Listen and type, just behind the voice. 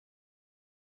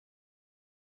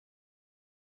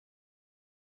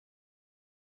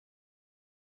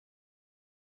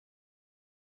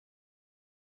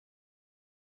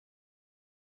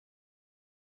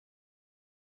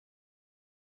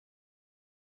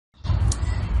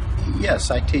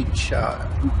Yes, I teach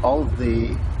all of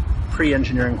the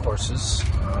pre-engineering courses,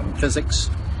 physics,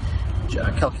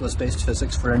 calculus-based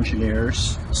physics for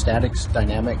engineers, statics,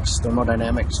 dynamics,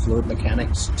 thermodynamics, fluid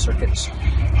mechanics, circuits.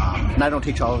 And I don't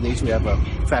teach all of these. We have a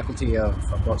faculty of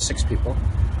about 6 people.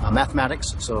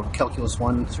 Mathematics, so calculus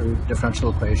 1 through differential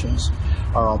equations,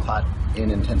 are all taught in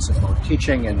intensive mode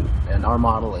teaching, and our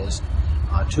model is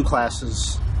 2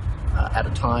 classes at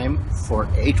a time for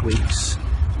 8 weeks,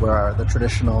 where the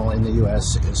traditional in the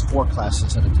U.S. is 4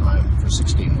 classes at a time for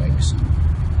 16 weeks.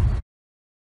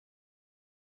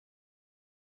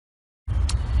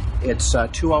 It's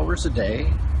 2 hours a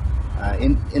day.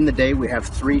 In the day we have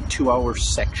 3 2-hour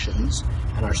sections,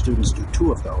 and our students do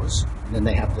 2 of those. And then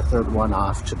they have the third one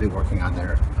off to be working on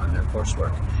their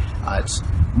coursework. It's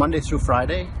Monday through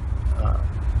Friday,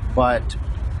 but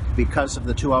because of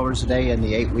the 2 hours a day and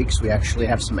the 8 weeks, we actually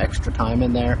have some extra time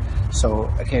in there. So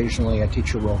occasionally a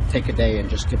teacher will take a day and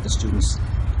just give the students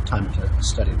time to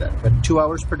study that. But 2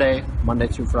 hours per day, Monday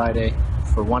through Friday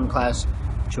for one class,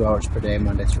 2 hours per day,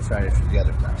 Monday through Friday for the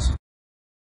other class.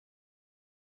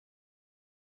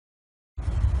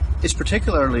 It's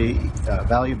particularly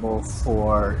valuable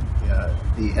for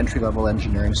the entry-level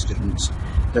engineering students.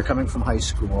 They're coming from high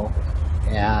school,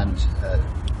 and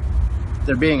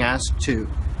they're being asked to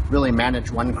really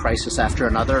manage one crisis after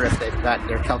another. If they've got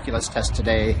their calculus test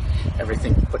today,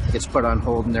 everything gets put on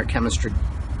hold, and their chemistry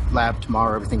lab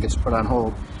tomorrow, everything gets put on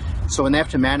hold. So when they have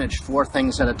to manage 4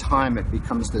 things at a time, it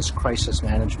becomes this crisis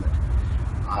management.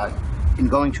 In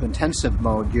going to intensive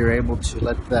mode, you're able to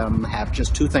let them have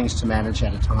just 2 things to manage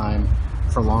at a time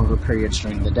for longer periods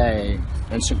during the day.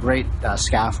 And it's a great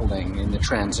scaffolding in the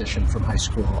transition from high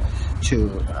school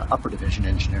to upper division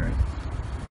engineering.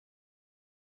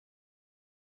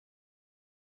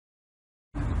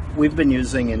 We've been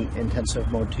using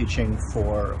intensive mode teaching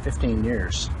for 15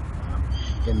 years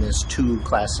in this 2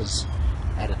 classes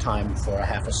at a time for a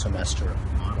half a semester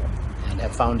model, and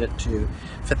have found it to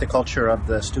fit the culture of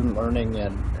the student learning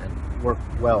and work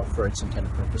well for its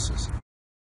intended purposes.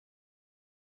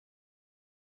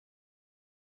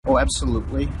 Oh,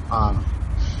 absolutely.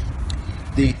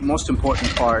 The most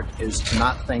important part is to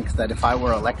not think that if I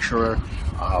were a lecturer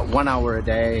 1 hour a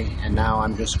day and now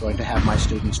I'm just going to have my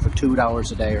students for 2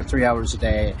 hours a day or 3 hours a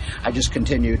day, I just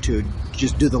continue to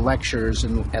just do the lectures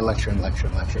and lecture and lecture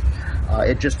and lecture.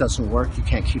 It just doesn't work. You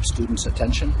can't keep students'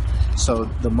 attention. So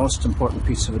the most important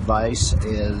piece of advice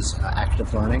is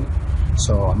active learning.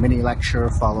 So a mini lecture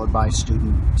followed by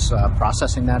students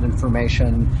processing that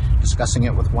information, discussing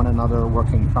it with one another,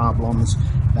 working problems,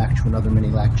 back to another mini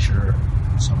lecture,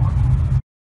 and so on.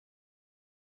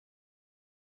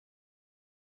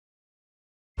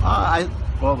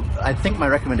 I think my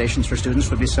recommendations for students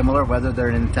would be similar, whether they're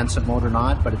in intensive mode or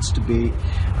not, but it's to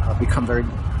become very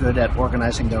good at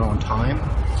organizing their own time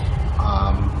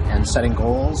and setting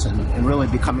goals and really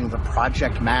becoming the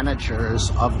project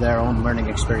managers of their own learning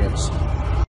experience.